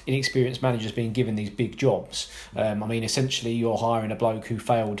inexperienced managers being given these big jobs. Essentially you're hiring a bloke who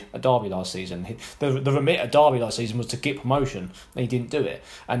failed at Derby last season. The remit at Derby last season was to get promotion, and he didn't do it.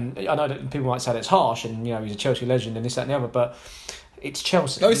 And I know that people might say that's harsh, and he's a Chelsea legend and this, that and the other, but it's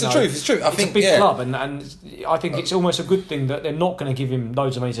Chelsea. No, it's the truth. It's true. I think it's a big club, and I think it's almost a good thing that they're not going to give him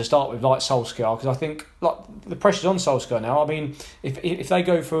loads of money to start with, like Solskjaer, because I think the pressure's on Solskjaer now. I mean, if they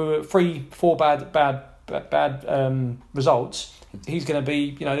go for 3-4 bad results, he's going to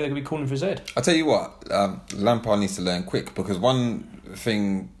be, they're going to be calling for his head. I'll tell you what, Lampard needs to learn quick, because one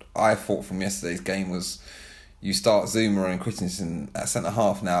thing I thought from yesterday's game was you start Zuma and Christensen at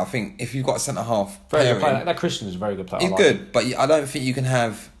centre-half now. I think if you've got a centre-half very good player, that Christensen is a very good player. He's good, but I don't think you can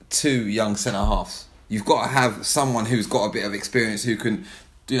have two young centre-halves. You've got to have someone who's got a bit of experience who can,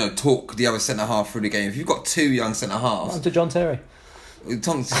 talk the other centre-half through the game. If you've got two young centre-halves... To John Terry.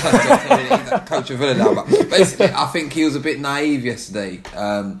 Tom coach of Villa now, but basically I think he was a bit naive yesterday.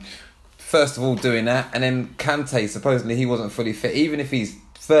 First of all, doing that, and then Kante, supposedly he wasn't fully fit. Even if he's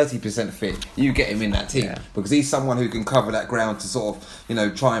 30% fit, you get him in that team, because he's someone who can cover that ground to sort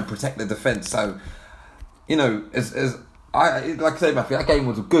of try and protect the defence. So as I like I say, Matthew, that game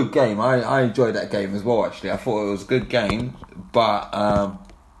was a good game. I enjoyed that game as well. Actually, I thought it was a good game, but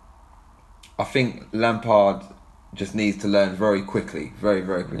I think Lampard just needs to learn very quickly, very,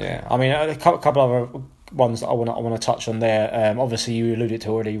 very quickly. Yeah, I mean, a couple of ones that I want to touch on there. Obviously, you alluded to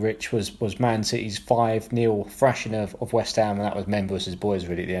already, Rich, was Man City's 5-0 thrashing of West Ham, and that was men versus boys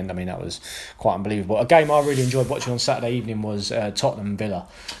really at the end. I mean, that was quite unbelievable. A game I really enjoyed watching on Saturday evening was Tottenham Villa.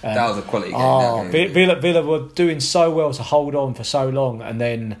 That was a quality game. Villa were doing so well to hold on for so long, and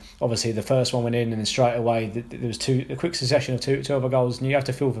then obviously the first one went in, and then straight away there was a quick succession of two other goals, and you have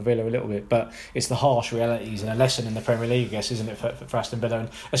to feel for Villa a little bit, but it's the harsh realities and a lesson in the Premier League, I guess, isn't it, for Aston Villa, and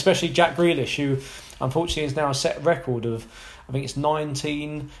especially Jack Grealish, who unfortunately is now a set record of, I think it's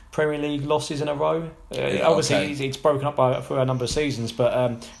 19 Premier League losses in a row. Obviously, it's broken up for a number of seasons, but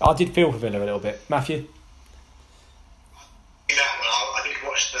I did feel for Villa a little bit. Matthew? I did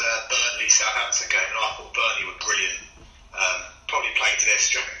watch the Burnley Southampton game, and I thought Burnley were brilliant. Probably played to their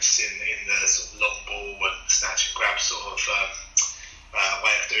strengths in the sort of long ball and snatch and grab sort of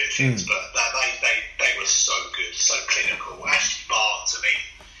way of doing things, but they were so good, so clinical. Ashley Barnes, I mean,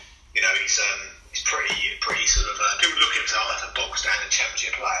 he's pretty sort of people look at him as a box standard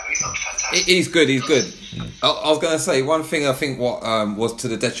championship player, but he's not fantastic. He's good. I was going to say one thing. I think what was to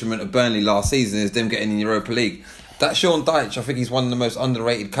the detriment of Burnley last season is them getting in the Europa League. That Sean Dyche, I think he's one of the most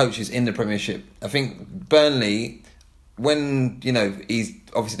underrated coaches in the Premiership. I think Burnley, when he's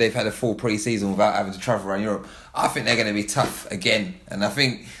obviously they've had a full pre-season without having to travel around Europe, I think they're going to be tough again, and I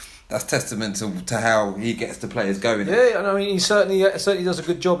think that's testament to how he gets the players going. Yeah, and I mean he certainly does a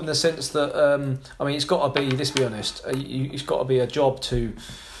good job in the sense that it's got to be, let's be honest, it's got to be a job to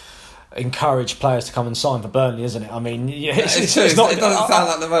encourage players to come and sign for Burnley, isn't it? I mean, it's not. It doesn't sound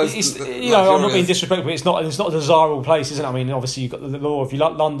like the most. I'm not being disrespectful, but it's not a desirable place, isn't it? I mean, obviously you've got the law. If you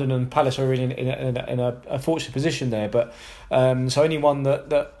like London and Palace are in a fortunate position there, but so anyone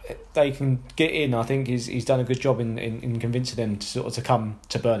that they can get in, I think he's done a good job in convincing them to sort of to come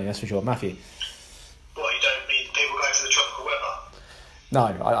to Burnley. That's for sure, Matthew. Well, you don't mean people going to the tropical weather? No,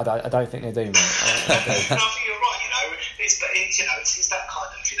 I don't think they do, mate. I think you're right. It's that kind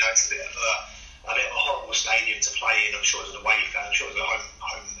of, it's a bit of a horrible stadium to play in. I'm sure as an away fan, I'm sure as a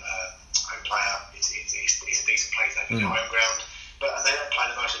home player, it's a decent place to have home ground. But and they don't play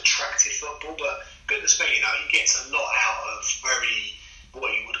the most attractive football. But goodness me, he gets a lot out of very what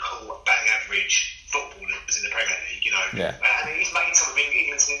you would call bang average footballers in the Premier League. Yeah. And he's made some of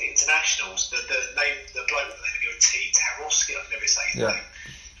England's internationals. The bloke with the name of T. Tarowski, I can never say his name.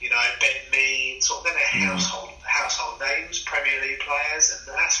 Ben Mee, sort of, then they're household names, Premier League players,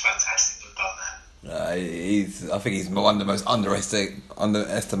 and that's fantastic to have done that. I think he's one of the most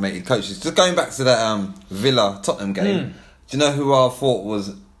underestimated coaches. Just going back to that Villa Tottenham game, do you know who I thought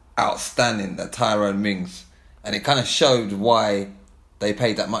was outstanding? That Tyrone Mings, and it kind of showed why they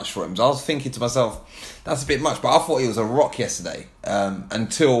paid that much for him. So I was thinking to myself, that's a bit much, but I thought he was a rock yesterday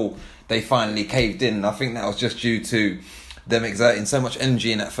until they finally caved in. And I think that was just due to them exerting so much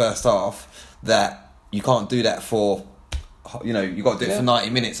energy in that first half that you can't do that for, you got to do it for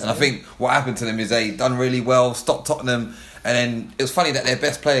 90 minutes. And I think what happened to them is they done really well, stopped Tottenham, and then it was funny that their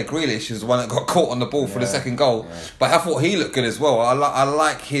best player Grealish was the one that got caught on the ball for the second goal. Yeah. But I thought he looked good as well. I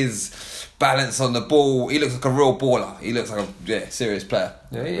like his balance on the ball. He looks like a real baller. He looks like a serious player.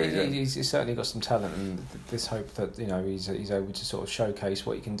 Yeah, he's certainly got some talent, and this hope that he's able to sort of showcase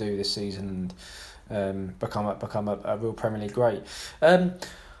what he can do this season and become a real Premier League great.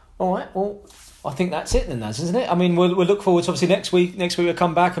 All right, well, I think that's it then, Naz, isn't it? I mean, we'll look forward to obviously next week. Next week we'll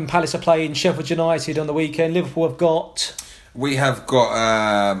come back, and Palace are playing Sheffield United on the weekend. Liverpool have got. We have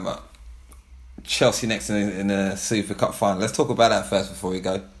got Chelsea next in the Super Cup final. Let's talk about that first before we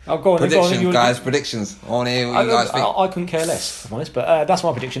go. Oh, go on, predictions, guys. Predictions. I want to hear what you guys think. I couldn't care less, if I'm honest, but that's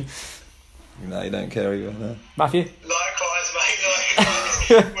my prediction. No, you don't care either. No. Matthew. Likewise,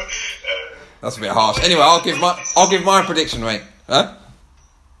 mate. That's a bit harsh. Anyway, I'll give my prediction, mate. Huh?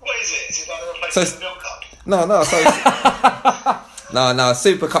 What is it? Is it like a replacement Milk Cup? No. No,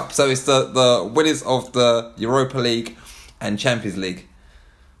 Super Cup. So it's the winners of the Europa League and Champions League.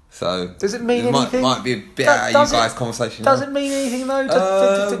 So does it mean anything? Might be a bit out of you guys' conversation. Does it mean anything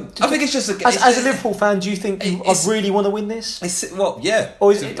though? I think it's just as a Liverpool fan, do you think I really want to win this? Yeah.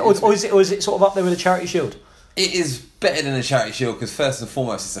 Or is it sort of up there with a Charity Shield? It is better than a Charity Shield because first and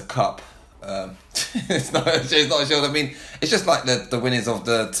foremost it's a cup. It's not a shield. I mean, it's just like the winners of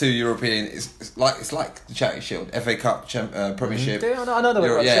the two European. It's like the Charity Shield, FA Cup, Premiership. Yeah, I know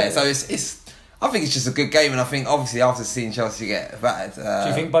that. Yeah, so it's. I think it's just a good game, and I think obviously after seeing Chelsea get battered, do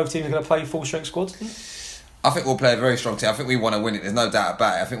you think both teams are going to play full strength squads? I think we'll play a very strong team. I think we want to win it. There's no doubt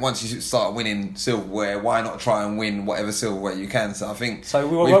about it. I think once you start winning silverware, why not try and win whatever silverware you can? So I think. So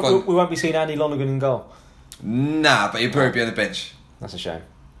we won't be seeing Andy Lonergan in goal. Nah, but he'll probably be on the bench. That's a shame.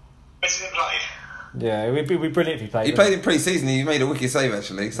 Where's he played? Yeah, it'd be brilliant if he played. He played in pre-season. He made a wicked save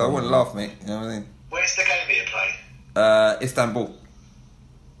actually, so I wouldn't laugh, mate. You know what I mean? Where's the game? Istanbul.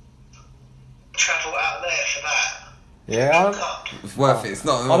 Travel out there for that. Yeah, it's worth it. It's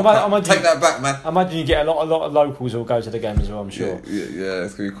not. Take that back, man. I imagine you get a lot of locals who'll go to the game as well. I'm sure. Yeah,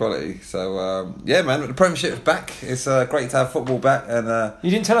 it's gonna be quality. So yeah, man, the Premiership's back. It's great to have football back. And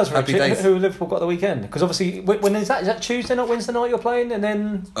you didn't tell us, Richard, who Liverpool got the weekend, because obviously when is that? Is that Tuesday, not Wednesday night? You're playing, and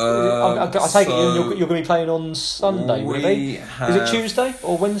then I take it you're going to be playing on Sunday. Really? Is it Tuesday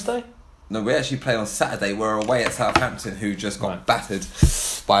or Wednesday? No, we actually play on Saturday. We're away at Southampton, who just got battered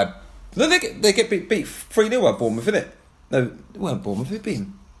by. No, they get beat 3-0 at Bournemouth, innit? No, it weren't Bournemouth. Who'd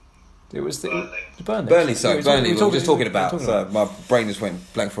been? It was Burnley. Burnley. Burnley. We were just talking about. So my brain just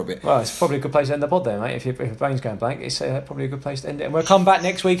went blank for a bit. Well, it's probably a good place to end the pod there, mate. If your brain's going blank, it's probably a good place to end it. And we'll come back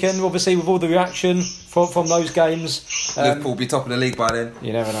next weekend, obviously, with all the reaction from those games. Liverpool will be top of the league by then.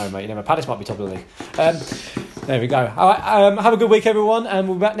 You never know, mate. Palace might be top of the league. There we go. All right. Have a good week, everyone, and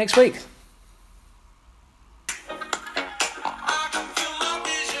we'll be back next week.